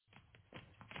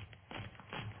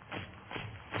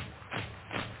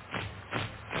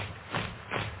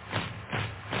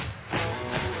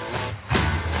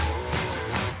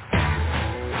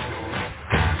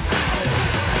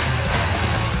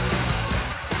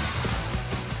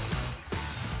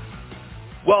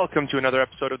Welcome to another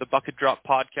episode of the Bucket Drop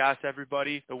Podcast,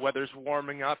 everybody. The weather's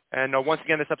warming up, and once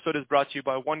again, this episode is brought to you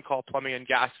by One Call Plumbing and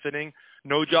Gas Fitting.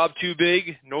 No job too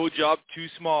big, no job too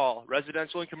small.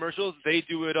 Residential and commercials, they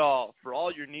do it all. For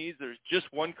all your needs, there's just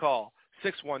one call,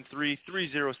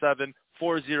 613-307-4080.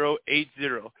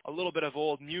 A little bit of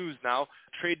old news now.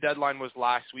 Trade deadline was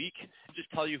last week. I'll just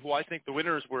tell you who I think the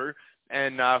winners were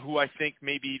and who I think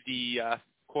maybe the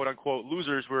quote-unquote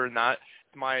losers were in that.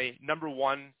 My number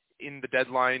one in the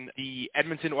deadline, the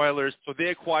Edmonton Oilers. So they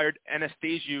acquired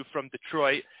Anastasiou from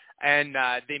Detroit, and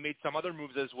they made some other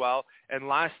moves as well. And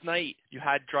last night, you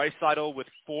had Draisaitl with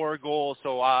 4 goals.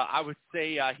 So I would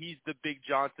say he's the Big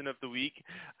Johnson of the week.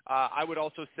 I would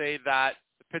also say that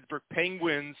the Pittsburgh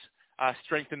Penguins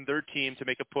strengthened their team to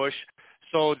make a push.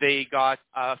 So they got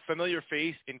a familiar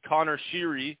face in Connor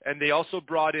Sheary, and they also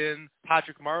brought in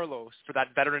Patrick Marleau for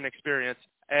that veteran experience.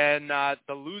 And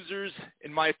the losers,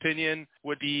 in my opinion,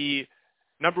 would be,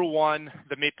 number one,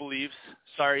 the Maple Leafs.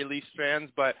 Sorry, Leafs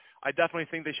fans, but I definitely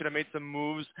think they should have made some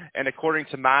moves. And according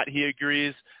to Matt, he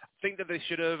agrees. I think that they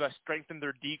should have strengthened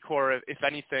their D-core, if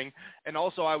anything. And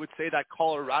also, I would say that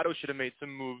Colorado should have made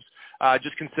some moves,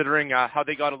 just considering how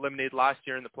they got eliminated last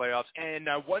year in the playoffs. And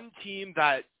one team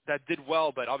that did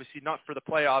well, but obviously not for the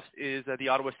playoffs, is the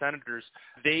Ottawa Senators.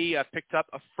 They picked up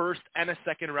a first and a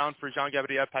second round for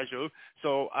Jean-Gabriel Pageau,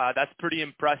 so that's pretty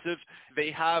impressive.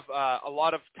 They have a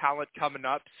lot of talent coming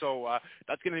up, so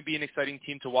that's going to be an exciting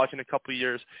team to watch in a couple of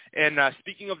years. And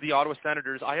speaking of the Ottawa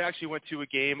Senators, I actually went to a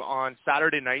game on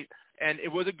Saturday night, and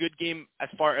it was a good game as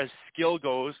far as skill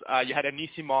goes. You had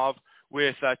Anisimov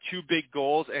with 2 big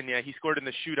goals, and yeah, he scored in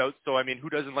the shootout. So, I mean, who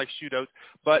doesn't like shootouts?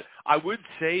 But I would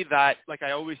say that, like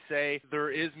I always say, there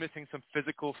is missing some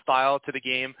physical style to the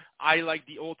game. I like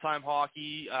the old-time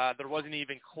hockey. There wasn't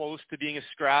even close to being a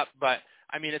scrap, but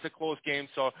I mean, it's a close game,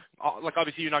 so like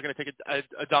obviously you're not going to take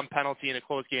a dumb penalty in a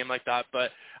close game like that.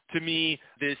 But to me,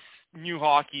 this new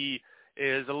hockey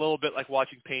is a little bit like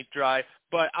watching paint dry.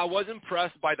 But I was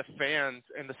impressed by the fans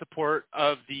and the support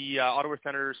of the Ottawa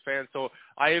Senators fans. So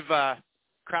I've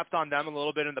crapped on them a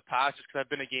little bit in the past just because I've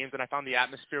been to games and I found the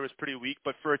atmosphere was pretty weak.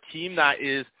 But for a team that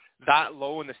is that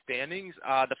low in the standings,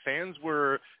 the fans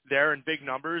were there in big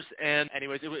numbers. And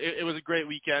anyways, it was a great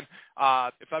weekend.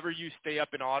 If ever you stay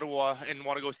up in Ottawa and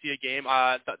want to go see a game,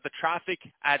 the traffic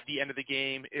at the end of the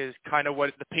game is kind of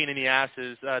what the pain in the ass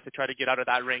is to try to get out of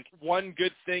that rink. One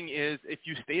good thing is if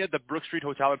you stay at the Brook Street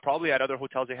Hotel, and probably at other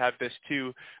hotels they have this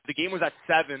too, the game was at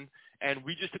 7, and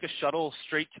we just took a shuttle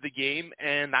straight to the game,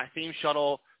 and that same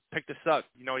shuttle picked us up.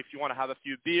 You know, if you want to have a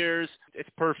few beers, it's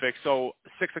perfect. So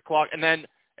 6 o'clock,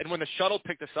 and when the shuttle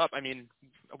picked us up, I mean,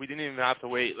 we didn't even have to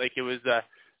wait. Like, it was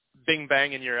bing,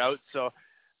 bang, and you're out. So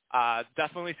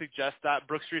definitely suggest that.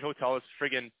 Brook Street Hotel is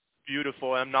friggin'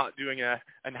 beautiful. I'm not doing an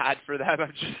ad for them.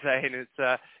 I'm just saying it's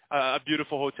a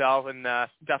beautiful hotel and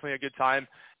definitely a good time.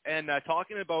 And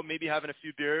talking about maybe having a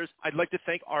few beers, I'd like to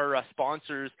thank our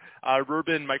sponsors,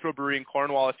 Reuben Microbrewery in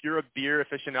Cornwall. If you're a beer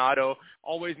aficionado,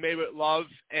 always made with love.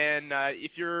 And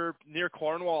if you're near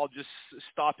Cornwall, just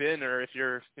stop in. Or if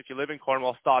you live in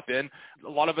Cornwall, stop in. A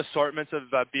lot of assortments of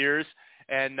beers.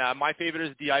 And my favorite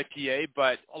is the IPA,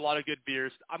 but a lot of good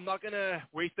beers. I'm not going to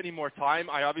waste any more time.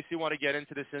 I obviously want to get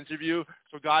into this interview.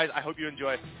 So, guys, I hope you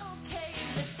enjoy.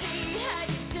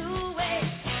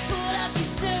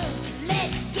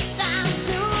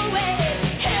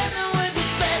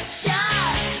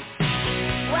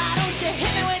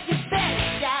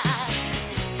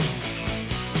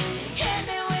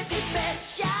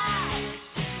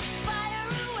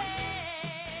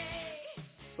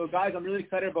 So, guys, I'm really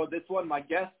excited about this one. My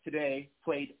guest today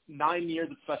played 9 years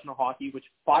of professional hockey, which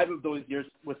 5 of those years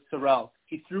was Sorel.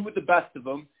 He threw with the best of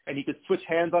them, and he could switch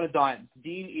hands on a dime.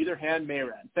 Dean Either Hand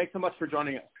Mayrand, thanks so much for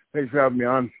joining us. Thanks for having me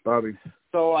on, Bobby.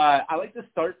 So I like to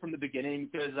start from the beginning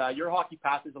because your hockey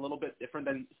path is a little bit different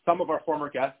than some of our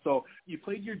former guests. So you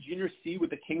played your junior C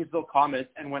with the Kingsville Comets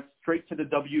and went straight to the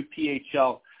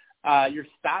WPHL. Your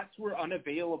stats were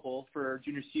unavailable for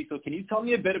junior C, so can you tell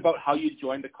me a bit about how you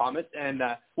joined the Comets and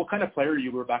what kind of player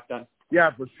you were back then?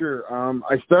 Yeah, for sure.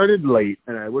 I started late,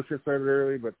 and I wish I started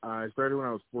early, but I started when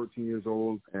I was 14 years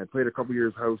old, and I played a couple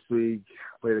years house league,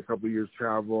 played a couple years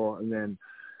travel, and then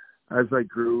as I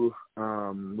grew,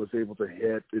 was able to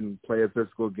hit and play a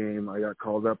physical game, I got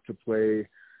called up to play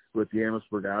with the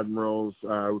Amherstburg Admirals,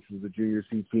 which was the junior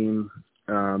C team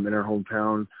in our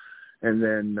hometown, and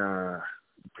then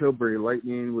Tilbury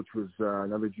Lightning, which was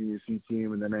another junior C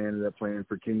team, and then I ended up playing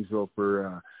for Kingsville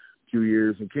for 2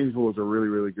 years. And Kingsville was a really,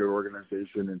 really good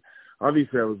organization. And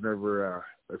obviously, I was never a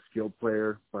skilled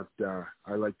player, but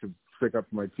I like to stick up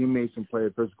for my teammates and play a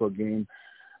physical game.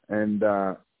 And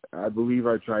I believe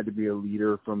I tried to be a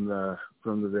leader from the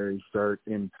very start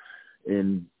in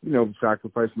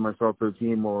sacrificing myself for the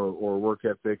team or work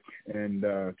ethic and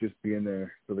just being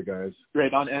there for the guys.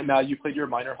 Right on. And you played your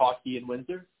minor hockey in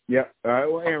Windsor? Yeah,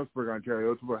 Amherstburg,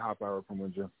 Ontario. It's about a half hour from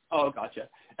Windsor. Oh, gotcha.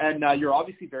 And you're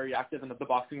obviously very active in the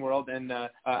boxing world. And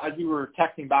as we were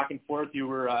texting back and forth, you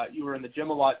were in the gym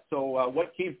a lot. So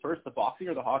what came first, the boxing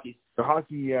or the hockey? The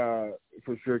hockey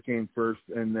for sure came first,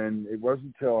 and then it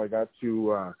wasn't until I got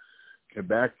to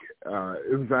Quebec.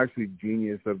 It was actually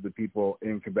genius of the people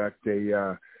in Quebec. They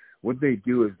what they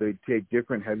do is they take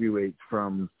different heavyweights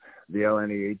from the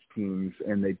LNAH teams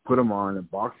and they put them on a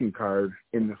boxing card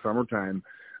in the summertime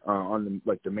on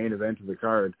the main event of the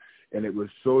card. And it was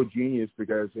so genius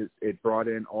because it brought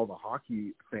in all the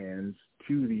hockey fans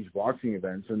to these boxing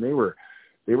events, and they were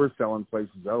selling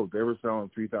places out. They were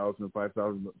selling 3,000 to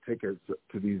 5,000 tickets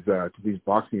to these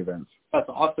boxing events. That's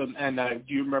awesome. And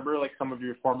do you remember some of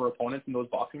your former opponents in those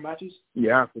boxing matches?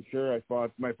 Yeah, for sure.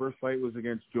 My first fight was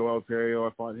against Joe Altario.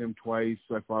 I fought him twice.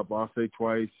 I fought Bosse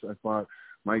twice. I fought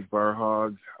Mike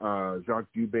Barhog, Jacques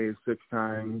Dubé 6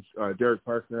 times. Derek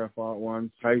Parker I fought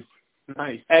once. Nice.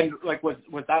 And was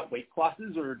that weight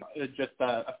classes or just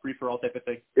a free for all type of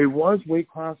thing? It was weight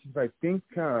classes. I think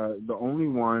the only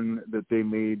one that they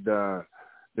made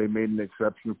an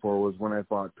exception for was when I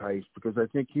fought Tice, because I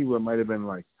think he might have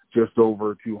been just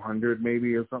over 200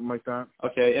 maybe or something like that.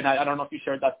 Okay, and I don't know if you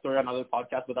shared that story on another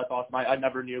podcast, but that's awesome. I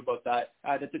never knew about that.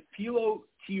 The Pilo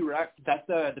T-Rex, that's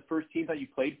the first team that you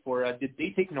played for. Did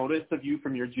they take notice of you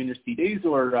from your junior C days,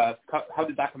 or how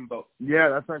did that come about? Yeah,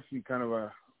 that's actually kind of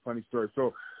a funny story.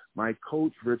 So my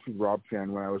coach, Richard Robchan,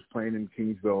 when I was playing in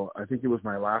Kingsville, I think it was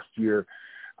my last year,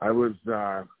 I was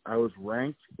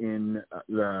ranked in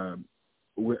the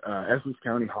Essex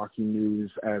County Hockey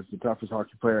News as the toughest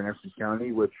hockey player in Essex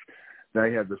County, which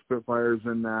they had the Spitfires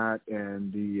in that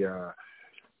and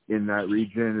in that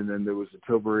region, and then there was the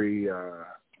Tilbury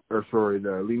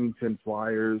the Leamington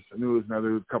Flyers, and there was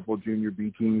another couple of junior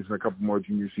B teams and a couple more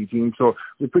junior C teams. So it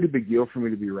was a pretty big deal for me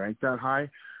to be ranked that high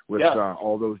with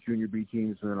all those junior B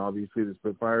teams and then obviously the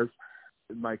Spitfires.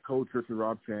 My coach, Richard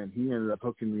Robchan, he ended up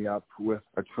hooking me up with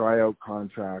a tryout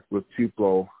contract with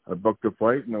Tupelo. I booked a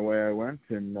flight, and away I went,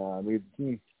 and made the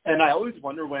team. And I always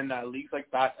wonder when leagues like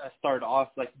that start off,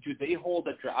 do they hold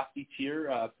a draft each year?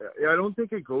 Yeah, I don't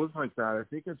think it goes like that. I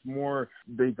think it's more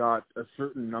they got a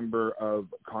certain number of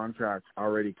contracts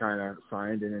already kind of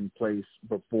signed and in place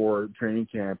before training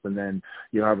camp, and then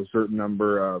you have a certain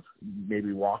number of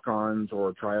maybe walk-ons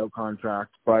or tryout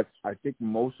contracts. But I think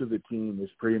most of the team is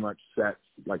pretty much set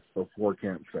before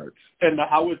camp starts. And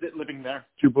how was it living there?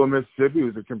 Tupelo, Mississippi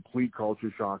was a complete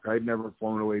culture shock. I'd never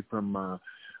flown away from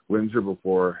Windsor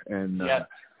before, and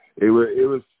it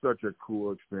was such a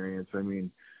cool experience. I mean,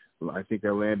 I think I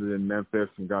landed in Memphis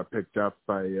and got picked up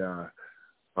by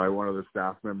one of the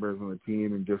staff members on the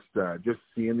team, and just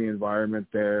seeing the environment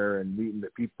there and meeting the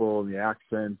people and the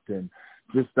accent and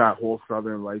just that whole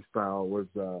Southern lifestyle was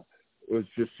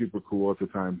just super cool at the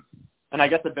time. And I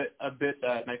guess a bit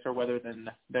nicer weather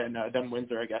than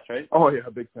Windsor, I guess, right? Oh yeah,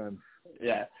 big time.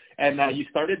 Yeah, and you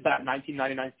started that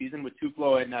 1999 season with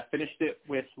Tupelo and finished it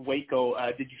with Waco.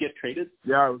 Did you get traded?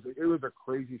 Yeah, it was a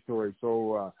crazy story.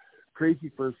 So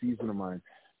crazy first season of mine.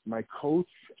 My coach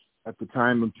at the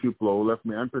time of Tupelo left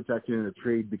me unprotected in a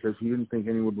trade because he didn't think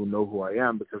anyone would know who I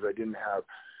am because I didn't have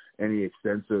any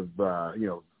extensive,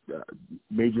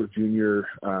 major junior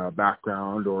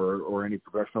background or any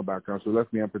professional background. So he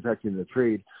left me unprotected in the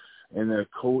trade. And the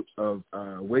coach of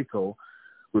Waco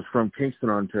was from Kingston,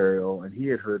 Ontario, and he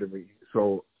had heard of me.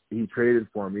 So he traded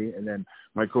for me. And then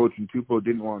my coach in Tupelo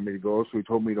didn't want me to go, so he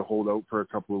told me to hold out for a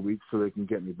couple of weeks so they can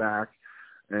get me back.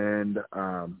 And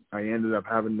I ended up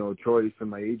having no choice. And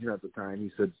my agent at the time,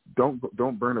 he said,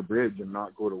 don't burn a bridge and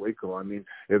not go to Waco. I mean,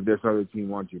 if this other team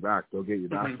wants you back, they'll get you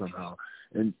back somehow.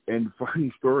 And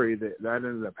funny story, that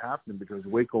ended up happening because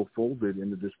Waco folded in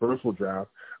the dispersal draft,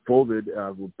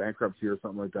 with bankruptcy or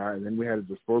something like that. And then we had a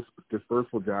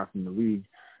dispersal draft in the league,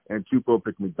 and Tupelo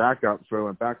picked me back up. So I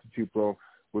went back to Tupelo,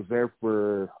 was there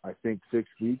for, I think, 6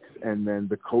 weeks. And then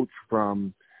the coach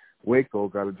from Waco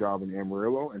got a job in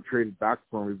Amarillo and traded back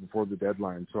for me before the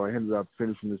deadline. So I ended up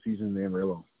finishing the season in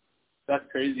Amarillo. That's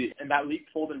crazy. And that league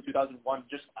folded in 2001.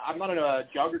 I'm not a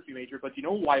geography major, but do you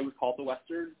know why it was called the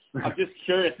Western? I'm just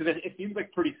curious because it seems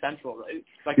pretty central, right?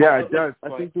 It does.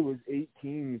 I think there was 8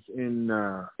 teams in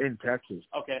Texas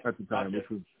at the time,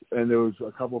 and there was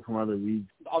a couple from other leagues.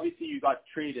 obviously you got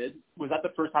traded. Was that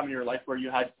the first time in your life where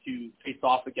you had to face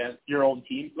off against your own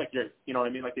team, like you know what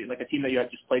I mean, like a team that you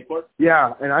had just played for?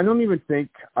 Yeah, and I don't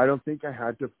think I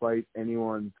had to fight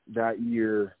anyone that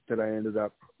year that I ended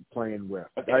up playing with.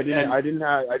 Okay. I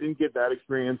didn't get that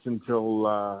experience until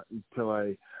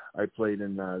I played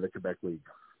in the Quebec League.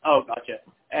 Oh, gotcha.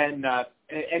 And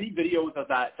any videos of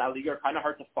that league are kind of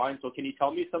hard to find. So can you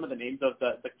tell me some of the names of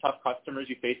the tough customers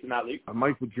you faced in that league?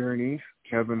 Mike Journey,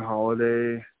 Kevin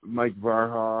Holiday, Mike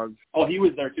Varhog. Oh, he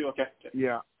was there too. Okay.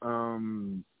 Yeah.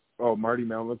 Marty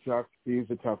Melnichuk. He's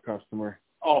a tough customer.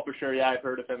 Oh, for sure. Yeah, I've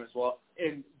heard of him as well.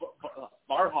 And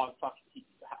Varhog,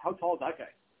 how tall is that guy?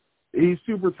 He's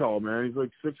super tall, man. He's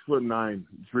like 6'9".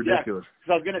 It's ridiculous. Yeah,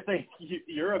 'cause I was gonna say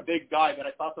you're a big guy, but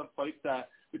I saw some fights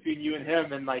between you and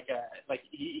him, and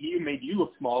he made you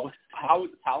look small. How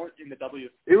was the talent in the W?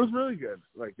 It was really good.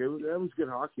 That was good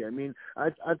hockey. I mean,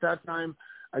 at that time,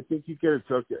 I think you could have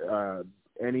took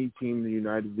any team in the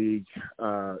United League,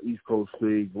 East Coast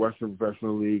League, Western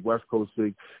Professional League, West Coast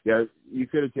League. Yeah, you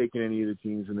could have taken any of the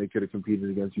teams, and they could have competed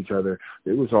against each other.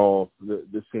 It was all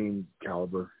the same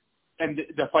caliber. And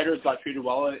the fighters got treated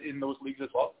well in those leagues as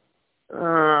well?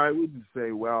 I wouldn't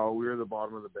say well. We were the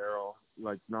bottom of the barrel.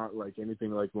 Not like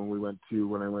anything like when I went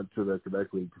to the Quebec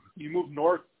League. You moved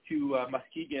north to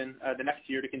Muskegon the next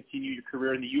year to continue your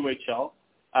career in the UHL.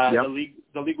 Yep.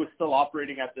 The league was still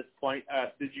operating at this point.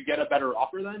 Did you get a better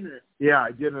offer then? Or? Yeah,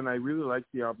 I did, and I really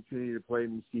liked the opportunity to play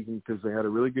in Muskegon because they had a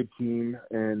really good team,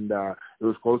 and it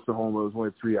was close to home. It was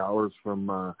only 3 hours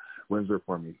from Windsor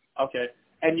for me. Okay.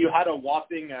 And you had a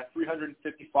whopping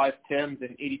 355 PIMs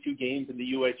in 82 games in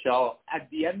the UHL. At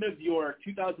the end of your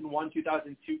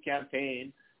 2001-2002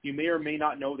 campaign, you may or may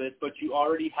not know this, but you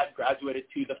already had graduated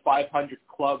to the 500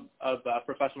 club of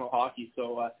professional hockey.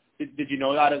 So did you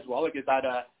know that as well? Was that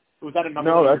a number?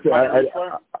 No, that you were trying to reach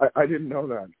for? I didn't know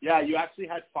that. Yeah, you actually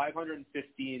had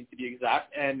 515 to be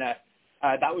exact, and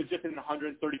that was just in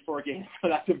 134 games, so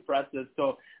that's impressive.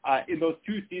 So in those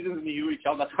 2 seasons in the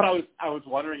UHL, that's what I was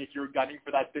wondering if you were gunning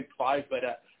for that big 5.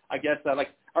 But I guess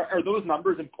are those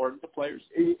numbers important to players?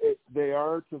 They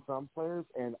are to some players,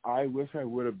 and I wish I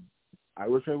would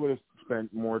have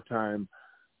spent more time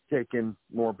taking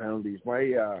more penalties.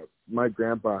 My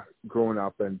grandpa growing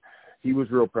up, and he was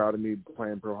real proud of me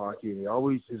playing pro hockey,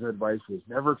 and his advice was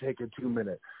never take a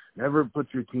 2-minute, never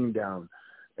put your team down,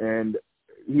 and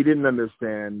he didn't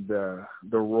understand the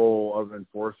role of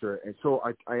enforcer. And so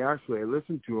I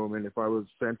listened to him, and if I was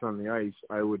sent on the ice,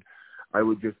 I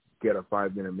would just get a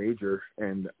 5-minute major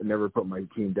and never put my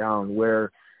team down.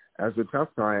 Where as a tough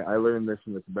guy, I learned this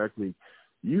in the Quebec League.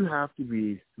 You have to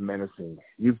be menacing.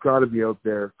 You've got to be out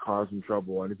there causing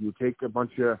trouble. And if you take a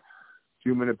bunch of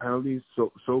 2-minute penalties,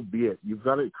 so be it. You've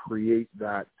got to create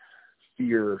that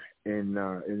fear in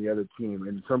the other team,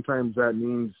 and sometimes that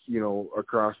means a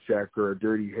cross check or a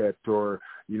dirty hit or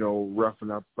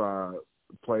roughing up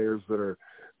players that are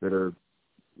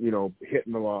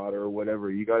hitting a lot or whatever.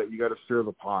 You got to stir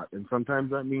the pot, and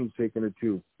sometimes that means taking a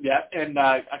 2. Yeah, and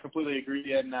I completely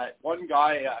agree. And one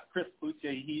guy, Chris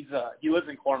Cloutier, he lives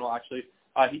in Cornwall actually.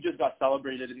 He just got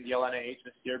celebrated in the LNAH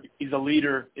this year. He's a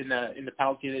leader in the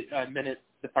penalty minute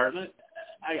department.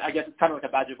 I guess it's kind of like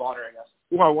a badge of honor, I guess.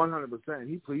 Well, 100%.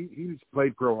 He's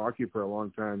played pro hockey for a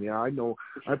long time. Yeah, I know.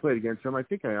 I played against him. I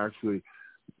think I actually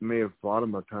may have fought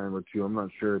him a time or two. I'm not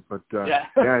sure, but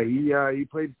he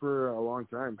played for a long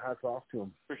time. Hats off to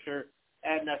him. For sure.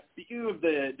 And speaking of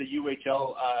the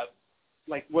UHL,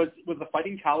 was the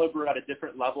fighting caliber at a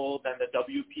different level than the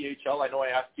WPHL? I know I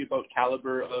asked you about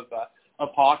caliber of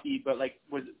hockey, but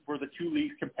were the 2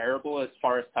 leagues comparable as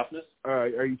far as toughness?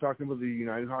 Are you talking about the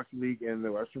United Hockey League and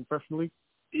the Western Professional League?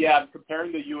 Yeah, I'm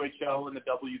comparing the UHL and the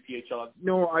WPHL.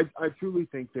 No, I truly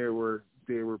think they were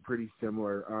pretty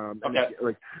similar. Okay.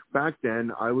 And, back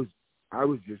then, I was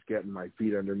just getting my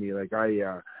feet under me.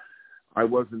 I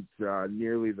wasn't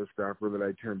nearly the scrapper that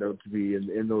I turned out to be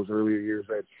in those earlier years.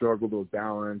 I had struggled with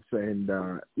balance, and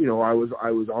I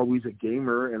was always a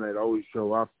gamer, and I'd always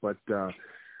show up, but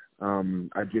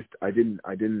I didn't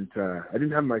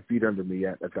have my feet under me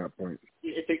yet at that point.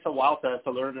 It takes a while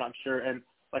to learn it, I'm sure. And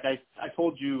I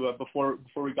told you before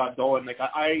we got going,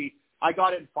 I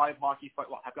got in 5 hockey fights.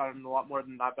 Well, I've gotten a lot more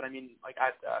than that, but I mean,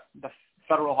 at the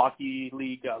Federal Hockey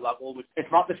League level, which it's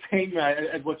not the same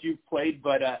as what you've played,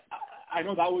 but I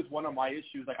know that was one of my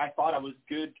issues. I thought I was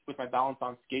good with my balance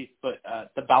on skates, but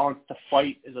the balance to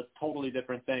fight is a totally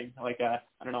different thing. I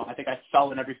don't know. I think I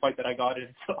fell in every fight that I got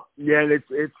in. So. Yeah, and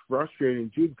it's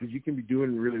frustrating too because you can be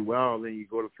doing really well, and then you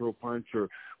go to throw a punch, or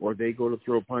they go to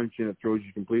throw a punch, and it throws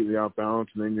you completely off balance,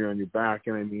 and then you're on your back.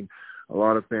 And I mean, a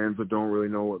lot of fans that don't really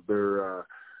know what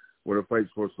what a fight's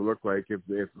supposed to look like. If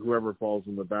whoever falls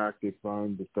in the back, they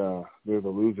find that they're the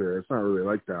loser. It's not really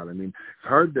like that. I mean, it's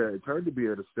hard to be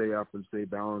able to stay up and stay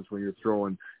balanced when you're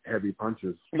throwing heavy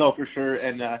punches. No, for sure.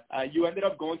 And you ended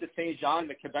up going to Saint Jean,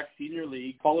 the Quebec Senior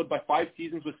League, followed by 5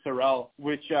 seasons with Sorel,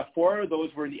 which 4 of those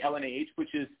were in the LNAH,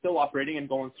 which is still operating and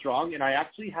going strong. And I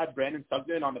actually had Brandon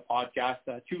Sugden on the podcast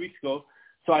 2 weeks ago.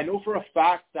 So I know for a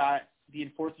fact that the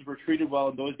enforcers were treated well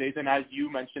in those days, and as you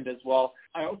mentioned as well.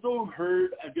 I also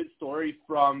heard a good story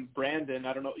from Brandon.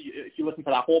 I don't know if you listened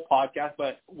to that whole podcast,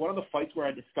 but one of the fights where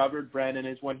I discovered Brandon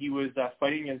is when he was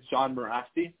fighting against John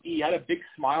Marasti. He had a big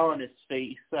smile on his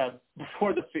face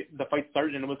before the fight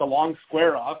started, and it was a long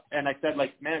square off. And I said,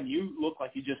 like, man, you look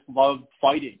like you just love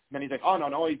fighting. And then he's like, oh,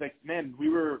 no. He's like, man, we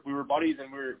were buddies,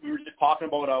 and we were just talking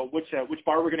about which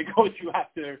bar we're going to go to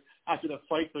after the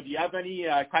fight. So do you have any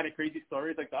kind of crazy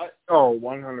stories like that? Oh,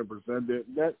 100%.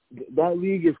 That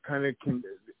league is kind of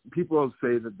people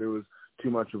say that there was too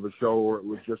much of a show or it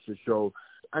was just a show.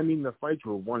 I mean, the fights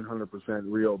were 100%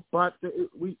 real, but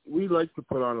we like to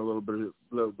put on a little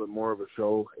bit more of a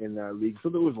show in that league. So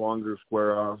there was longer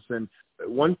square offs. And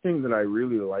one thing that I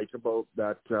really like about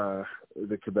that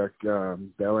the Quebec the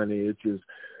LNAH is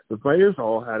the players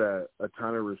all had a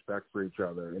ton of respect for each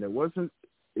other, and it wasn't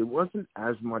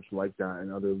as much like that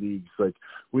in other leagues. Like,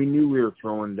 we knew we were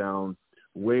throwing down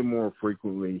way more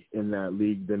frequently in that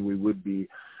league than we would be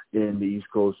in the East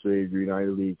Coast League or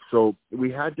United League. So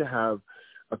we had to have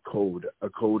a code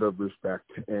of respect.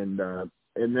 And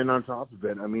then on top of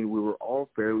it, I mean, we were all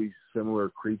fairly similar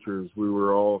creatures. We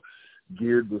were all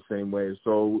geared the same way.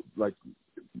 So, like,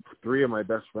 3 of my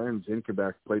best friends in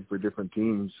Quebec played for different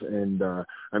teams, and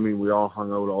I mean, we all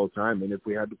hung out all the time. And if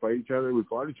we had to fight each other, we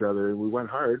fought each other, and we went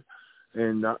hard.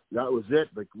 And that was it.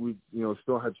 Like, we,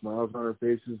 still had smiles on our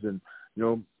faces, and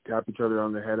tap each other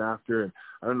on the head after. And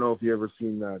I don't know if you ever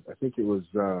seen that. I think it was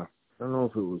I don't know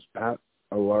if it was Pat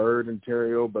Allard in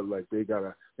Ontario, but like they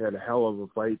had a hell of a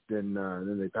fight, and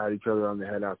then they pat each other on the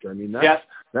head after. I mean,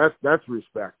 that's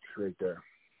respect right there.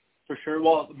 For sure.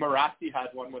 Well, Marasti had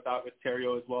one with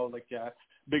Ontario as well, like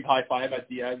big high five at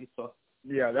the end. So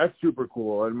yeah, that's super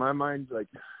cool. In my mind, like,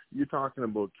 you're talking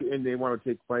about, and they want to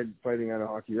take fighting out of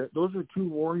hockey. Those are 2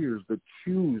 warriors that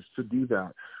choose to do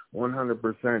that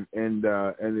 100%,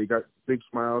 and they got big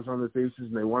smiles on their faces,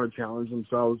 and they want to challenge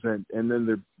themselves, and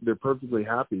then they're perfectly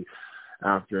happy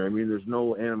after. I mean, there's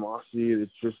no animosity.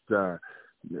 It's just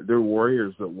they're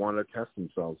warriors that want to test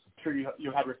themselves. I'm sure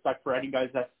you had respect for any guys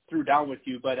that threw down with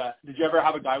you, but did you ever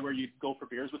have a guy where you'd go for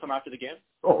beers with them after the game?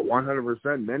 Oh,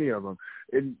 100%, many of them.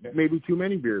 And maybe too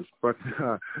many beers, but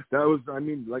that was, I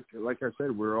mean, like I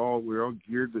said, we're all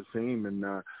geared the same, and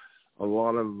a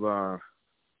lot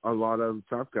of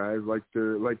tough guys like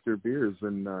their beers,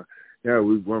 and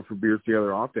we went for beers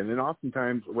together often, and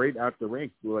oftentimes right at the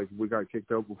rink, like, we got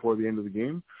kicked out before the end of the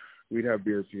game, we'd have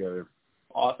beers together.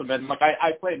 Awesome. And like,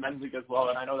 I play men's league as well,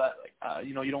 and I know that, like,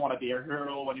 you don't want to be a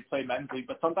hero when you play men's league,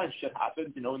 but sometimes shit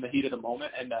happens, in the heat of the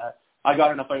moment. And I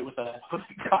got in a fight with a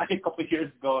guy a couple of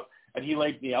years ago, and he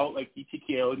laid me out, like, he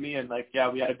TKO'd me, and like,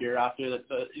 we had a beer after that.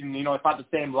 It's not the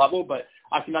same level, but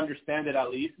I can understand it at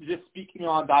least. Just speaking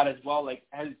on that as well, like,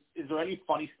 is there any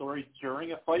funny stories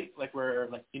during a fight, like, where,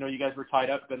 like, you guys were tied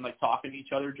up and like talking to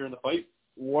each other during the fight?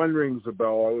 One rings a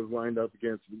bell. I was lined up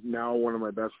against now one of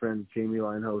my best friends, Jamie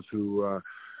Linehouse, who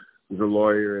was a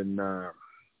lawyer in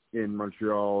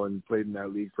Montreal and played in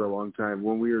that league for a long time.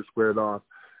 When we were squared off,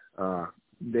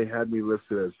 they had me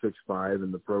listed as 6'5"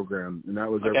 in the program, and that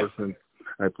was ever since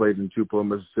I played in Tupelo,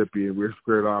 Mississippi, and we were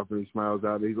squared off, and he smiles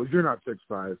at me. He goes, "You're not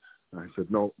 6'5". I said,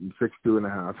 "No, I'm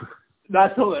 6'2.5".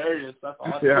 That's hilarious. That's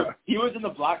awesome. Yeah. He was in the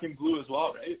black and blue as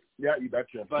well, right? Yeah, you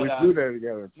betcha. But, we flew there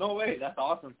together. No way. That's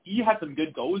awesome. He had some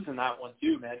good goes in that one,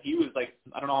 too, man. He was like,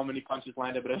 I don't know how many punches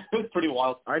landed, but it was pretty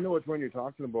wild. I know which one you're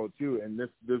talking about, too, and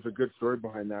there's a good story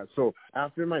behind that. So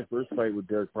after my first fight with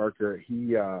Derek Parker,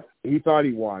 he thought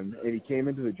he won, and he came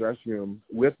into the dressing room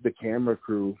with the camera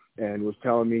crew and was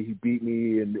telling me he beat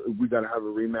me and we got to have a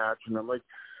rematch. And I'm like,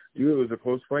 dude, it was a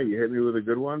close fight. You hit me with a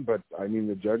good one, but I mean,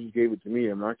 the judges gave it to me.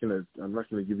 I'm not gonna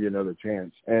give you another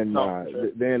chance. And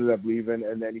they ended up leaving,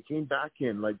 and then he came back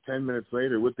in like 10 minutes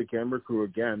later with the camera crew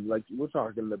again. Like, we're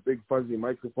talking the big fuzzy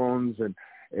microphones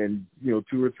and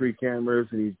 2 or 3 cameras,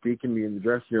 and he's beaking me in the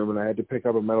dressing room, and I had to pick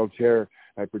up a metal chair.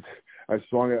 I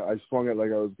swung it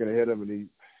like I was gonna hit him, and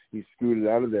he scooted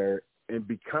out of there. And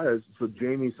so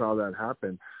Jamie saw that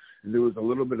happen, and there was a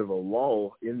little bit of a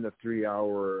lull in the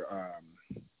 3-hour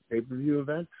pay-per-view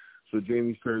event. So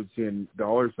Jamie started seeing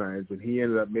dollar signs, and he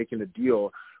ended up making a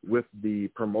deal with the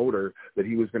promoter that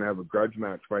he was going to have a grudge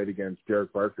match fight against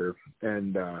Derek Parker.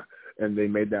 And and they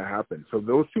made that happen. So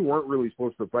those two weren't really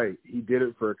supposed to fight. He did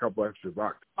it for a couple extra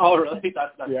bucks. Oh, really?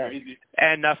 That's crazy.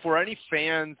 And for any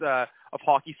fans of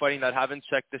hockey fighting that haven't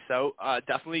checked this out,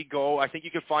 definitely go. I think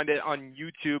you can find it on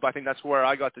YouTube. I think that's where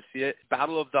I got to see it.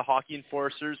 Battle of the Hockey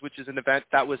Enforcers, which is an event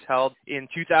that was held in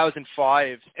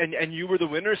 2005. And you were the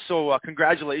winner, so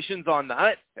congratulations on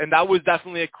that. And that was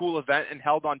definitely a cool event and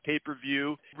held on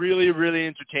pay-per-view. Really, really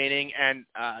entertaining. And,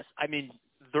 I mean,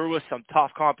 there was some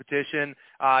tough competition.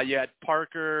 You had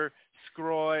Parker,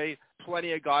 Scroy,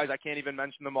 plenty of guys. I can't even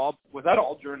mention them all. Was that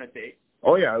all during a day?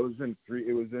 Oh yeah, it was in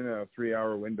a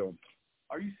 3-hour window.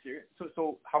 Are you serious?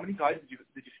 So how many guys did you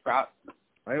scrap?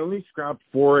 I only scrapped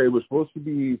 4. It was supposed to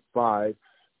be 5,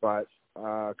 but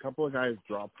a couple of guys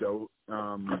dropped out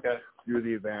through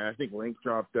the event. I think Link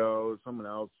dropped out, someone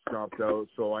else dropped out,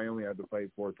 so I only had to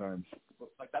fight 4 times.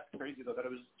 Like, that's crazy though that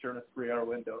it was during a 3-hour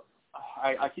window.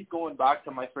 I keep going back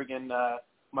to my friggin'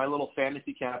 my little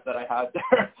fantasy camp that I had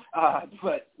there.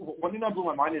 But one thing that blew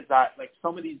my mind is that, like,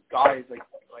 some of these guys, like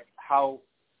how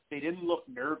they didn't look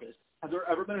nervous. Has there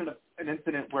ever been an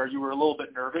incident where you were a little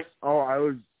bit nervous? Oh, I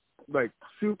was, like,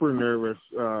 super nervous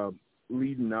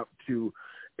leading up to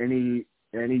any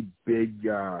big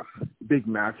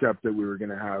matchup that we were going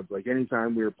to have. Like,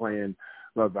 anytime we were playing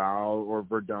Laval or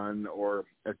Verdun or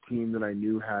a team that I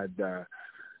knew had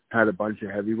a bunch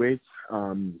of heavyweights,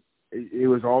 it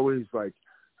was always like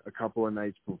a couple of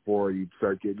nights before you'd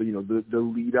start getting, the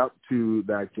lead up to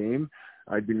that game,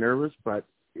 I'd be nervous. But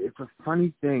it's a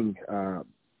funny thing.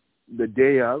 The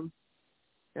day of,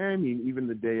 I mean, even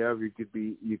the day of, you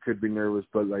could be nervous,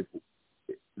 but like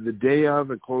the day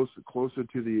of and closer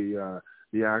to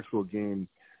the actual game,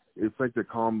 it's like the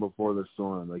calm before the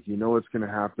storm. Like, it's going to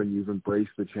happen. You've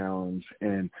embraced the challenge,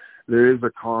 and there is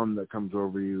a calm that comes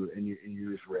over you, and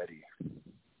you're just ready.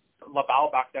 Laval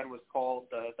back then was called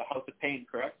the House of Pain,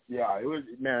 correct? Yeah, it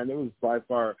was by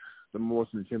far the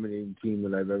most intimidating team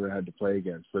that I've ever had to play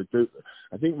against. Like,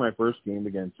 I think my first game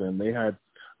against them, they had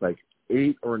like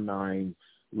 8 or 9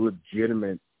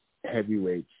 legitimate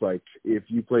heavyweights. Like, if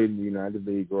you played in the United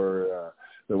League or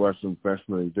the Western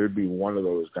Professional League, there'd be one of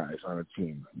those guys on a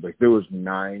team. Like, there was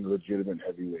 9 legitimate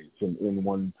heavyweights in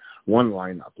one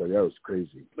lineup. Like, that was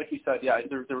crazy. Like you said, yeah,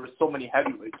 there were so many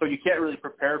heavyweights, so you can't really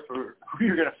prepare for who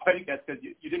you're going to fight against because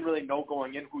you didn't really know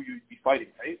going in who you'd be fighting,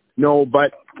 right? No,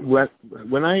 but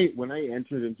when I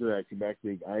entered into that Quebec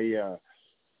League,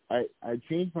 I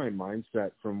changed my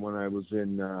mindset from when I was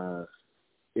in the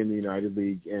United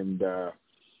League and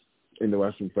in the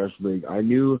Western Professional League. I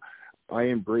knew I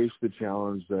embraced the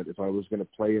challenge that if I was going to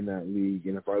play in that league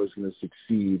and if I was going to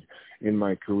succeed in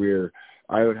my career,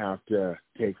 I would have to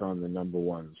take on the number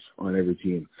ones on every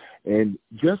team. And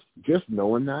just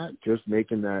knowing that, just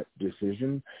making that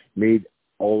decision made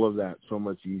all of that so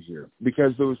much easier.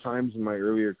 Because there was times in my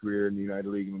earlier career in the United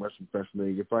League and Western Professional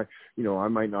League, if I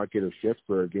might not get a shift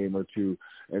for a game or two,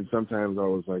 and sometimes I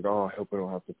was like, I hope I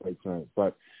don't have to play tonight.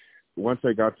 But once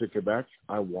I got to Quebec,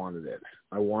 I wanted it.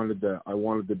 I wanted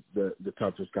the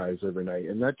toughest guys every night,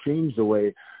 and that changed the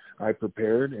way I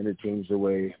prepared, and it changed the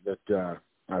way that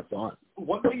I thought.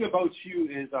 One thing about you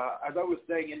is, as I was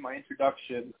saying in my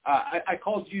introduction, I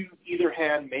called you Either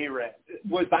Hand Mayrand.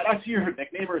 Was that actually your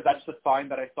nickname, or is that just a sign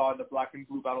that I saw in the Black and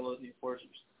Blue Battle of the Enforcers?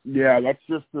 Yeah, that's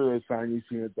just the sign you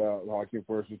see at the Hockey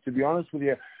Enforcers. To be honest with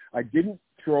you, I didn't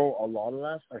throw a lot of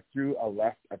lefts. I threw a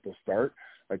left at the start.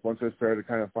 Like, once I started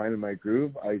kind of finding my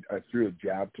groove, I threw a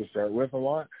jab to start with a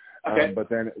lot. Okay. But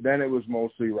then it was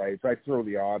mostly right. So I throw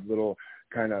the odd little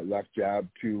kind of left jab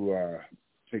to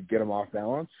get them off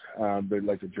balance, but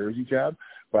like a jersey jab.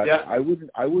 But yeah. I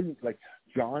wouldn't like,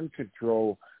 John could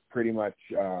throw pretty much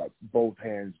both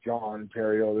hands. John,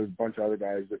 Terrio, there's a bunch of other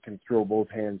guys that can throw both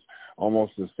hands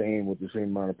almost the same with the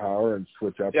same amount of power and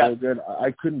switch up real good.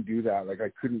 I couldn't do that. Like, I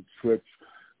couldn't switch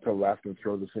to left and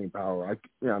throw the same power.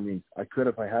 I could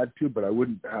if I had to, but I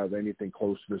wouldn't have anything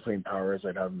close to the same power as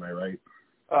I'd have in my right.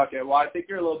 Okay, well, I think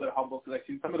you're a little bit humble because I've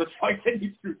seen some of the fights and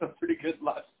you threw some pretty good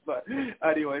lefts. But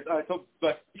anyways,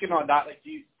 but speaking on that, like,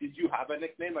 did you have a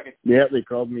nickname? Yeah, they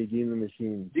called me Dean the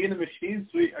Machine. Dean the Machine,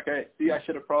 sweet. Okay, see, I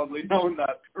should have probably known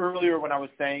that earlier when I was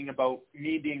saying about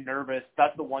me being nervous.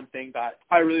 That's the one thing that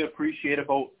I really appreciate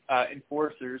about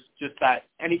enforcers, just that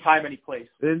anytime, any place.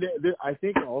 And I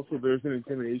think also there's an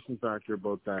intimidation factor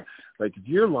about that. Like, if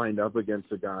you're lined up against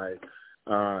a guy,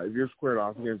 if you're squared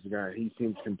off against a guy, he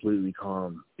seems completely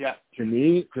calm. Yeah. To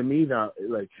me,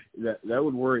 that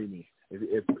would worry me.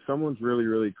 If someone's really,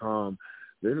 really calm,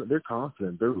 they're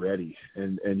confident, they're ready,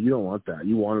 and you don't want that.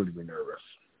 You want them to be nervous.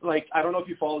 Like, I don't know if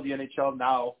you follow the NHL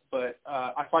now, but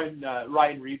I find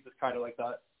Ryan Reeves is kind of like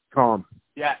that. Calm.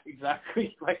 Yeah,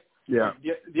 exactly. Like, Yeah.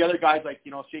 The other guy's like,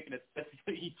 shaking his fist.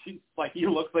 He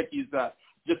looks like he's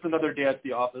just another day at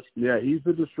the office. Yeah, he's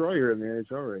the destroyer in the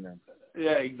NHL right now.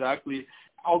 Yeah, exactly.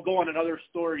 I'll go on another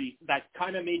story that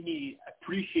kind of made me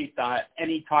appreciate that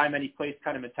anytime, any place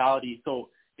kind of mentality. So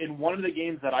in one of the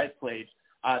games that I played,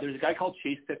 there's a guy called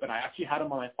Chase Tippin. I actually had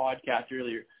him on my podcast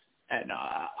earlier. And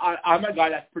I'm a guy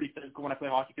that's pretty physical when I play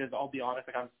hockey because I'll be honest,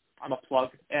 like I'm a plug.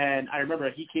 And I remember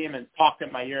he came and talked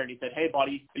in my ear and he said, "Hey,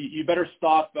 buddy, you better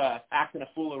stop acting a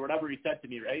fool," or whatever he said to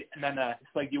me, right? And then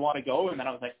it's like, "Do you want to go?" And then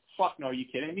I was like, "Fuck no, are you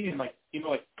kidding me?" And like,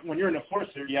 like when you're an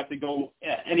enforcer, you have to go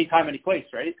anytime, any place,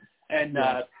 right? And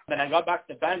then I got back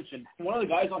to the bench, and one of the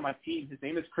guys on my team, his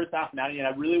name is Chris Affinati, and I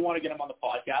really want to get him on the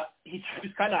podcast. He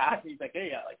just kind of asked me, he's like,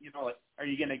 "Hey, are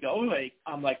you gonna go?" Like,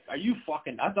 I'm like, "Are you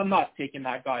fucking nuts? I'm not taking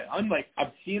that guy on." Like,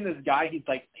 I've seen this guy. He's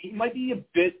like, he might be a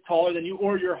bit taller than you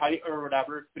or your height or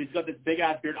whatever, but he's got this big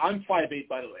ass beard. I'm 5'8",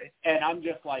 by the way, and I'm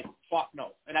just like, "Fuck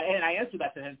no." And I answered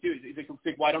that to him too. He's like,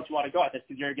 "Why don't you want to go?" I said,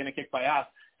 "Because you're gonna kick my ass."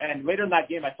 And later in that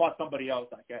game, I fought somebody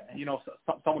else, like,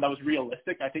 someone that was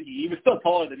realistic. I think he was still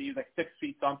taller than me. He was like 6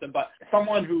 feet something, but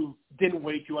someone who didn't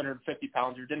weigh 250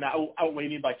 pounds or didn't outweigh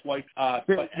me by twice. Let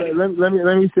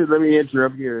me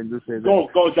interrupt here and just say this.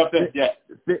 Go jump in. Yeah.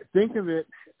 Think of it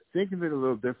a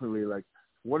little differently. Like,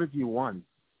 what if you won?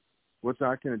 What's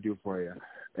that going to do for you?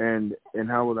 And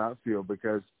how will that feel?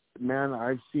 Because, man,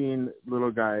 I've seen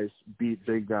little guys beat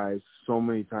big guys so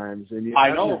many times, and you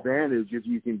have an advantage if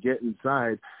you can get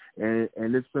inside, and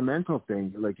it's the mental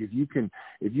thing. Like, if you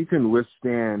can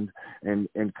withstand and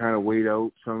kind of wait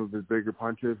out some of his bigger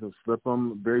punches and slip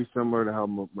them, very similar to how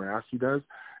Morassi does,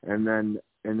 and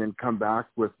then come back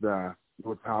with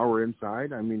power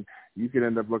inside. I mean, you could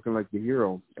end up looking like the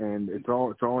hero, and it's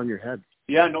all in your head.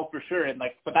 Yeah, no, for sure. And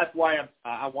but that's why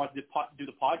I wanted to do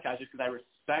the podcast, just because I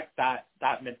respect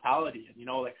that mentality.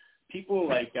 And people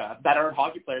that aren't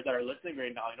hockey players that are listening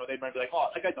right now, they might be like, "Oh,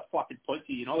 that guy's a fucking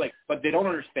pussy," but they don't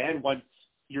understand once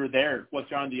you're there, once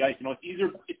you're on the ice.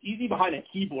 It's easy behind a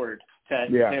keyboard to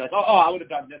say like, "Oh, I would have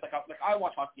done this." I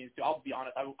watch hockey games too. I'll be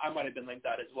honest, I might have been like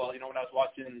that as well. When I was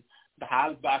watching the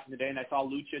Habs back in the day, and I saw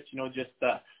Lucic,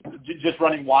 just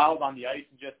running wild on the ice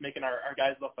and just making our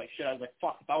guys look like shit. I was like,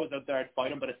 "Fuck, if I was out there, I'd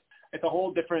fight him." But it's a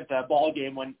whole different ball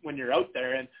game when you're out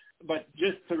there. But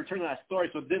just to return to that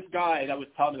story, so this guy that was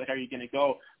telling me, like, "Are you going to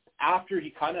go?" After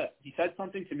he said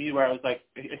something to me where I was like,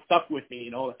 it stuck with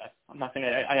me, I'm not saying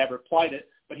I ever applied it,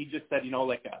 but he just said, you're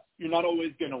not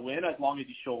always going to win as long as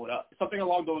you show it up. Something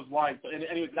along those lines. So,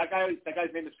 anyways, that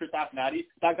guy's name is Chris Affinati.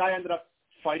 That guy ended up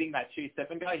fighting that Chase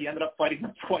Tippin guy. He ended up fighting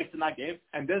him twice in that game.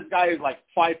 And this guy is like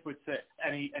 5'6",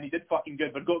 and he did fucking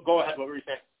good. But go ahead. What were you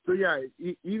saying? So yeah,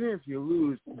 even if you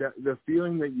lose, the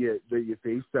feeling that you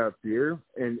faced that fear,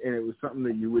 and it was something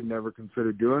that you would never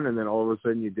consider doing, and then all of a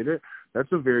sudden you did it,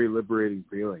 that's a very liberating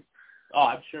feeling. Oh,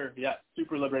 I'm sure. Yeah,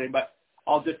 super liberating. But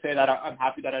I'll just say that I'm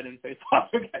happy that I didn't face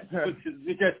off again,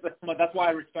 because that's why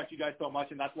I respect you guys so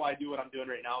much, and that's why I do what I'm doing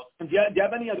right now. And do you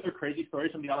have any other crazy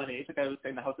stories from the LNH, like I was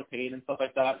saying, the House of Pain and stuff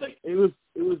like that? Like, it was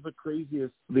the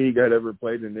craziest league I'd ever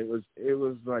played in. It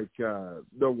was like the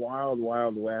wild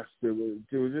west. It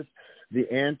was just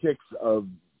the antics of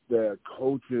the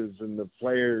coaches and the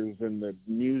players and the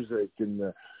music and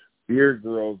the beer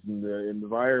girls and the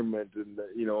environment and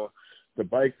the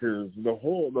bikers. The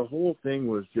whole thing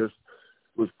was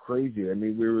crazy. I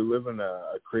mean, we were living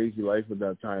a crazy life at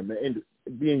that time, and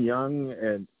being young,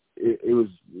 and it was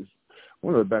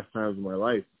one of the best times of my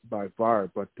life by far.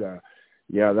 But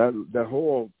that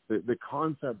whole the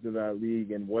concept of that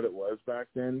league and what it was back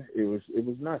then, it was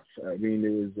nuts. I mean,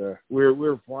 it was we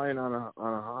were flying on a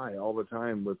high all the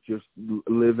time with just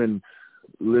living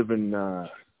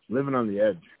on the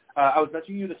edge. I was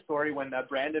mentioning you the story when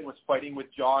Brandon was fighting with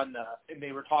John, and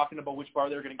they were talking about which bar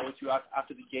they were going to go to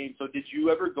after the game. So did you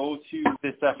ever go to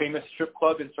this famous strip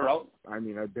club in Sorel? I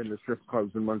mean, I've been to strip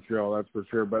clubs in Montreal, that's for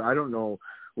sure, but I don't know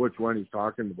which one he's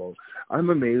talking about. I'm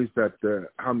amazed at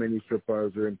how many strip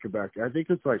bars are in Quebec. I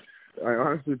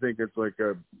honestly think it's like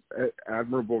a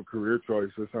admirable career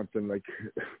choice or something. Like,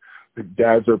 the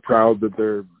dads are proud that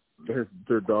their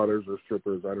daughters are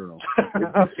strippers. I don't know.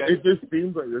 Okay. It just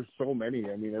seems like there's so many.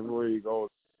 I mean, everywhere you go.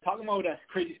 Talking about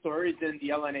crazy stories in the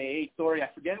LNAA story, I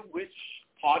forget which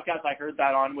podcast I heard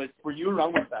that on. Were you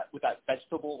around with that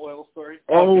vegetable oil story?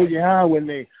 Oh, okay. Yeah, when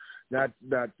that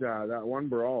one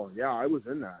brawl. Yeah, I was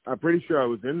in that. I'm pretty sure I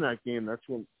was in that game. That's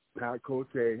when Pat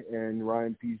Cote and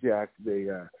Ryan Pizak, they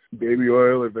baby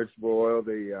oil or vegetable oil,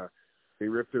 they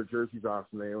ripped their jerseys off,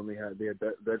 and they had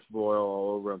vegetable oil all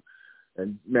over them.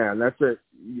 And man, that's it.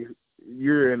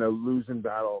 you're in a losing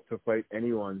battle to fight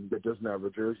anyone that doesn't have a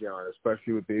jersey on,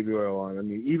 especially with baby oil on. I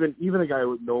mean, even a guy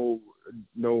with no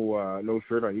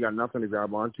shirt on, you got nothing to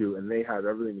grab onto, and they have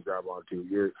everything to grab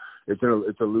onto. It's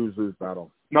a lose-lose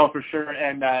battle. No, for sure.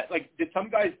 And did some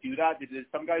guys do that? Did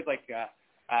some guys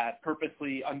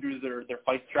purposely undo their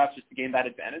fight straps just to gain that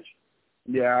advantage?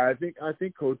 Yeah, I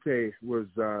think Cote was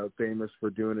famous for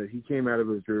doing it. He came out of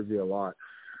his jersey a lot,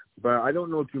 but I don't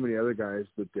know too many other guys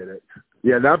that did it.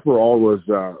 Yeah, that brawl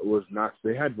was nuts.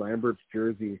 They had Lambert's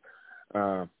jersey.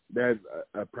 They had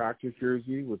a practice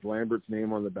jersey with Lambert's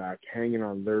name on the back hanging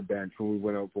on their bench when we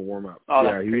went out for warm up. Oh,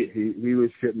 yeah, he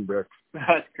was shitting bricks.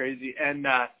 That's crazy. And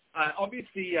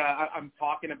obviously, I'm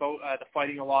talking about the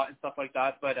fighting a lot and stuff like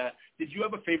that, but did you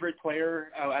have a favorite player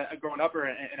growing up or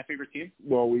and a favorite team?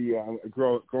 Well, we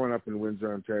growing up in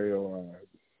Windsor, Ontario,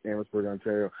 Amherstburg,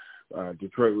 Ontario,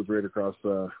 Detroit was right across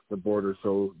the border,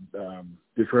 so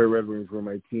Detroit Red Wings were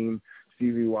my team.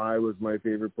 Stevie Y was my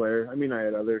favorite player. I mean, I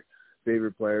had other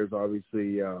favorite players,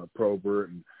 obviously Probert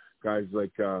and guys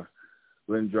like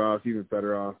Lindros, even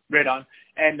Fedorov. Right on.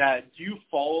 And do you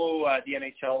follow the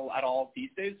NHL at all these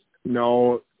days?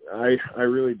 No, I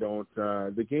really don't.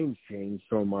 The game's changed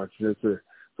so much. It's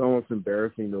almost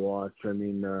embarrassing to watch. I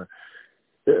mean,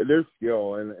 there's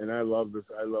skill, and I love this.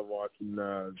 I love watching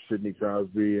Sidney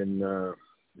Crosby and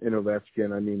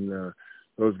Ovechkin. I mean,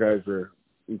 those guys are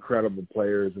incredible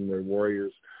players, and they're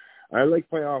warriors. I like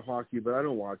playoff hockey, but I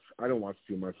don't watch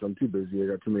too much. I'm too busy. I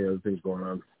got too many other things going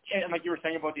on. And like you were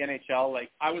saying about the NHL, like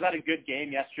I was at a good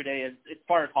game yesterday as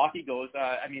far as hockey goes.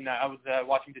 I was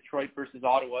watching Detroit versus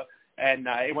Ottawa, and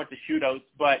it went to shootouts.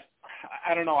 But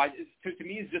I don't know. To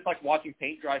me, it's just like watching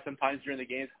paint dry sometimes during the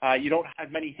games. You don't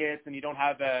have many hits, and you don't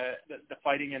have the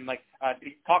fighting. And like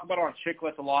they talk about it on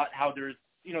Chicklets a lot, how there's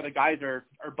the guys are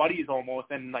buddies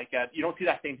almost, and like you don't see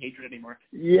that same hatred anymore.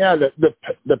 Yeah,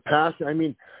 the passion. I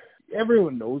mean,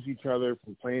 everyone knows each other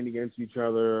from playing against each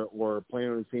other or playing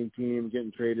on the same team,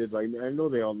 getting traded. Like I know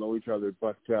they all know each other,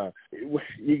 but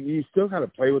you still got to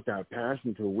play with that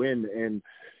passion to win. And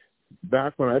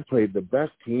back when I played, the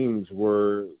best teams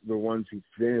were the ones who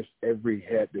finished every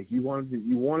hit. Like you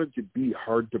wanted to be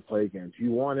hard to play against.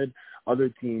 You wanted other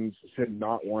teams to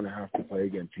not want to have to play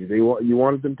against you. You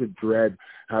wanted them to dread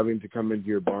having to come into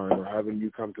your barn or having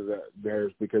you come to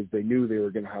theirs because they knew they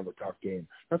were going to have a tough game.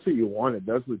 That's what you wanted.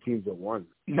 Those were the teams that won.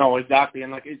 No, exactly.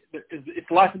 And like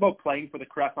it's less about playing for the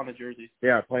crest on the jerseys.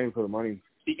 Yeah, playing for the money.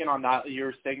 Speaking on that,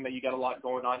 you're saying that you got a lot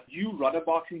going on. Do you run a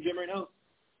boxing gym right now?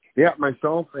 Yeah,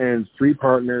 myself and 3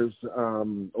 partners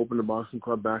opened a boxing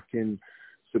club back in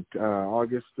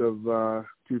August of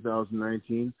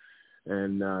 2019,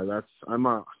 and I'm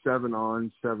a 7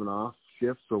 on, 7 off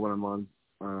shift. So when I'm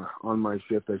on my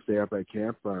shift, I stay up at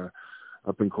camp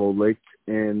up in Cold Lake,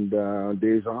 and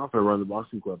days off, I run the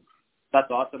boxing club.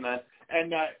 That's awesome, man.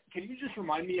 And can you just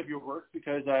remind me of your work?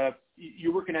 Because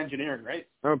you work in engineering, right?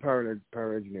 I'm a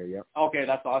power engineer, yeah. Okay,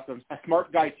 that's awesome. A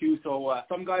smart guy, too. So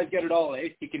some guys get it all, eh?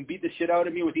 He can beat the shit out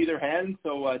of me with either hand.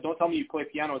 So don't tell me you play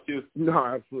piano, too. No,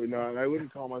 absolutely not. I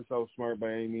wouldn't call myself smart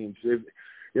by any means.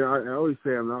 I always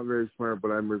say I'm not very smart, but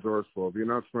I'm resourceful. If you're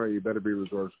not smart, you better be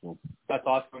resourceful. That's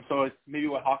awesome. So it's maybe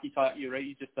what hockey taught you, right?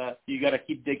 You just you got to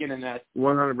keep digging in that.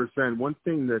 100%. One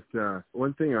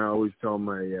thing I always tell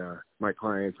my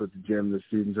clients at the gym, the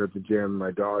students at the gym,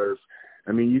 my daughters.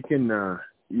 I mean, you can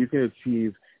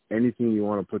achieve anything you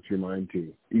want to put your mind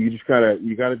to. You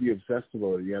gotta be obsessed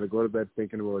about it. You gotta go to bed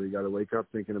thinking about it. You gotta wake up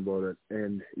thinking about it,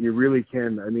 and you really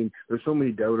can. I mean, there's so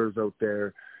many doubters out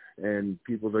there. And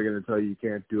people are going to tell you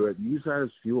can't do it. Use that as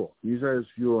fuel. Use that as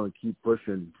fuel and keep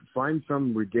pushing. Find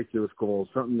some ridiculous goal,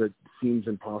 something that seems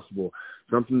impossible,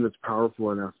 something that's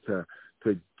powerful enough to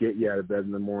get you out of bed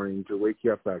in the morning, to wake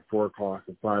you up at 4 o'clock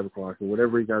or 5 o'clock or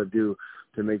whatever you got to do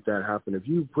to make that happen. If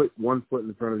you put one foot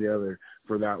in front of the other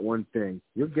for that one thing,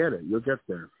 you'll get it. You'll get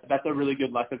there. That's a really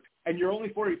good lesson. And you're only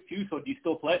 42, so do you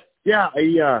still play? Yeah,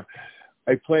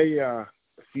 I play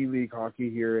C-League hockey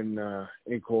here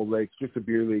in Cold Lake. It's just a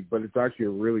beer league, but it's actually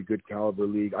a really good caliber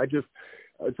league.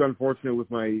 It's unfortunate with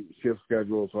my shift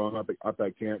schedule, so I'm up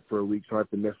at camp for a week, so I have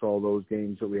to miss all those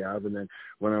games that we have. And then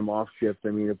when I'm off shift, I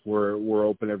mean, if we're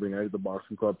open every night at the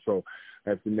boxing club, so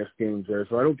I have to miss games there.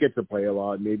 So I don't get to play a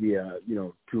lot, maybe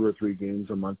 2 or 3 games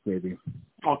a month, maybe.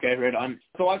 Okay, right on.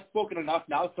 So I've spoken enough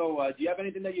now. So do you have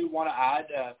anything that you want to add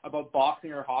about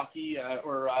boxing or hockey,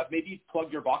 or maybe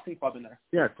plug your boxing club in there?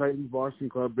 Yeah, Titans Boxing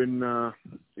Club in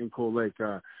Cold Lake.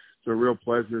 It's a real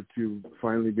pleasure to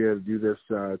finally be able to do this.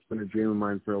 It's been a dream of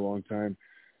mine for a long time,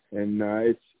 and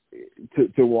it's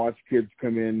to watch kids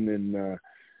come in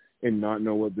and not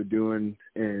know what they're doing,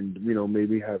 and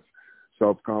maybe have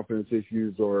self-confidence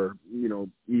issues, or, you know,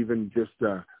 even just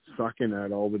sucking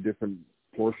at all the different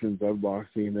portions of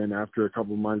boxing. And then after a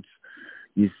couple months,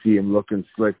 you see them looking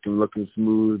slick and looking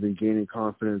smooth and gaining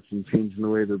confidence and changing the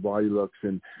way their body looks,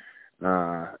 and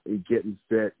getting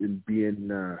fit and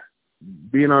being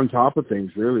on top of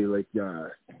things, really. Like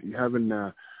having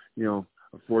you know,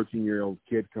 a 14-year-old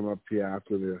kid come up to you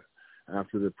after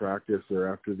the practice or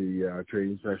after the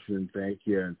training session and thank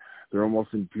you, and they're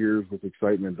almost in tears with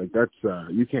excitement. Like, that's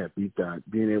you can't beat that.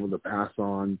 Being able to pass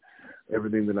on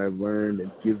everything that I've learned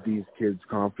and give these kids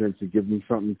confidence and give them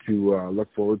something to look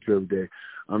forward to every day.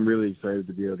 I'm really excited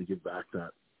to be able to give back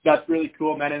that. That's really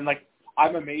cool, man. And like,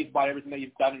 I'm amazed by everything that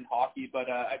you've done in hockey, but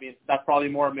I mean, that's probably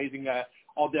more amazing,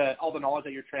 all the knowledge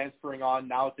that you're transferring on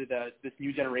now to this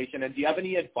new generation. And do you have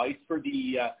any advice for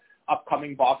the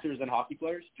upcoming boxers and hockey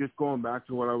players? Just going back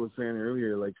to what I was saying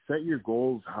earlier, like, set your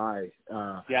goals high.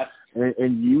 Yes.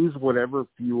 And use whatever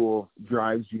fuel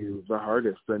drives you the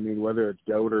hardest. I mean, whether it's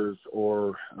doubters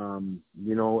or,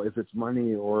 you know, if it's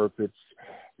money or if it's,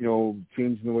 you know,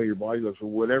 changing the way your body looks or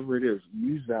whatever it is,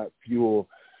 use that fuel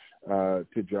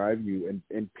to drive you,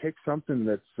 and pick something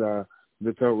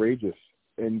that's outrageous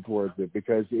in towards it.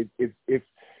 Because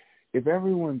if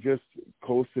everyone just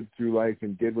coasted through life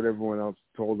and did what everyone else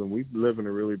told them, we live in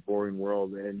a really boring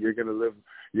world, and you're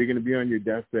gonna be on your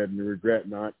deathbed and regret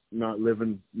not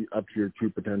living up to your true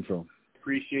potential.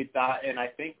 Appreciate that. And I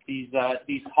think these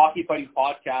hockey fighting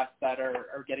podcasts that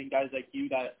are getting guys like you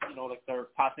that, you know, like, they're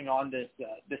passing on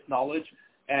this knowledge.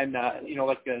 And you know,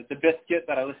 like the Biscuit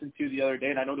that I listened to the other day,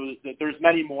 and I know there's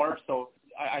many more, so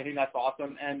I think that's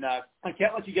awesome. And I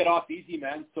can't let you get off easy,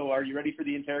 man. So are you ready for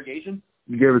the interrogation?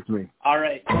 Give it to me. All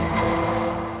right.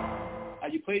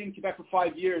 You played in Quebec for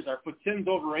 5 years. Are poutines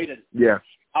overrated? Yes.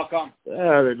 How come?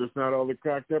 They're just not all they're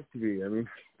cracked up to be. I mean,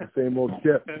 same old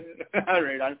shit. All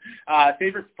right.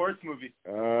 Favorite sports movie?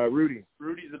 Rudy.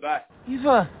 Rudy's the best.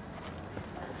 Eva.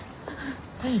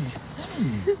 Hey.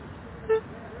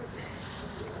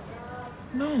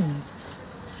 No.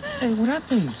 Hey, what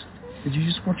happened? Did you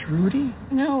just watch Rudy?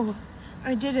 No,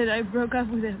 I did it. I broke up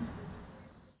with him.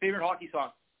 Favorite hockey song?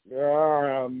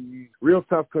 Real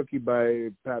Tough Cookie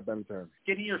by Pat Benatar.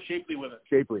 Skinny or Shapely Women?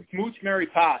 Shapely. Smooch, Mary,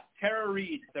 Pat. Tara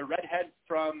Reid, the redhead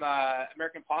from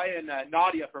American Pie, and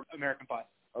Nadia from American Pie.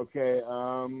 Okay,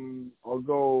 I'll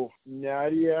go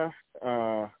Nadia,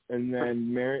 and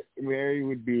then Mary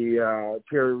would be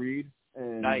Tara Reid,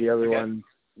 and nice.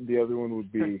 The other one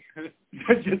would be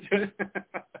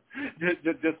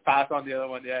just pass on the other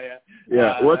one.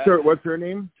 Yeah. What's her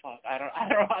name? I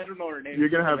don't know her name. You're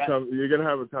gonna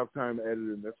have a tough time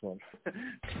editing this one.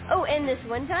 Oh, and this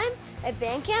one time at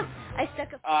band camp, I stuck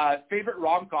a favorite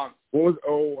rom-com. What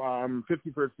was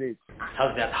 50 First Dates?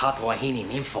 How's that hot wahini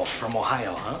nympho from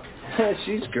Ohio, huh?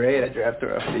 She's great. I dropped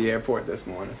her off at the airport this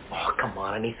morning. Oh, come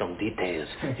on, I need some details.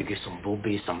 You get some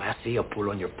boobies, some assy, or pull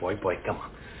on your boy, come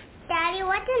on. Daddy,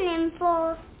 what's a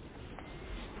nympho?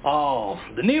 Oh,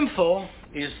 the nympho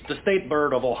is the state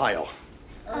bird of Ohio.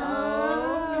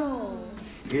 Oh.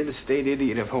 You're the state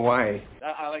idiot of Hawaii.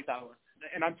 I like that one.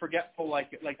 And I'm forgetful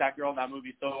like that girl in that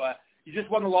movie. So you just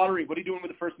won the lottery. What are you doing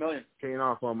with the first $1 million? Paying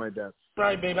off all my debts.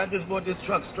 Right, babe. I just bought this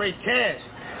truck straight cash.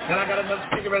 And I got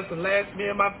enough cigarettes to last me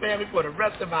and my family for the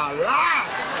rest of our lives.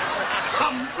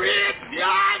 I'm rich,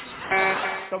 Josh!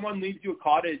 Someone leaves you a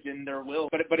cottage in their will,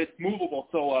 but it's movable.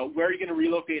 So where are you going to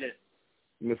relocate it?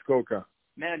 Muskoka.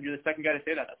 Man, you're the second guy to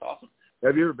say that. That's awesome.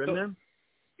 Have you ever been there?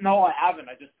 No, I haven't.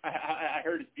 I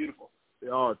heard it's beautiful.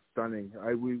 Oh, it's stunning.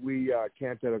 We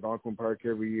camped at Algonquin Park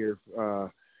every year,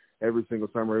 every single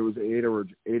summer. It was an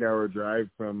 8-hour drive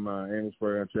from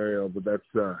Amherstburg, Ontario, but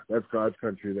that's God's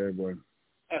country there, boy.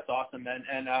 That's awesome, man.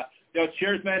 And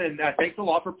cheers, man, and thanks a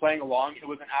lot for playing along. It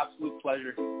was an absolute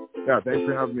pleasure. Yeah, thanks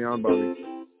for having me on, Bobby.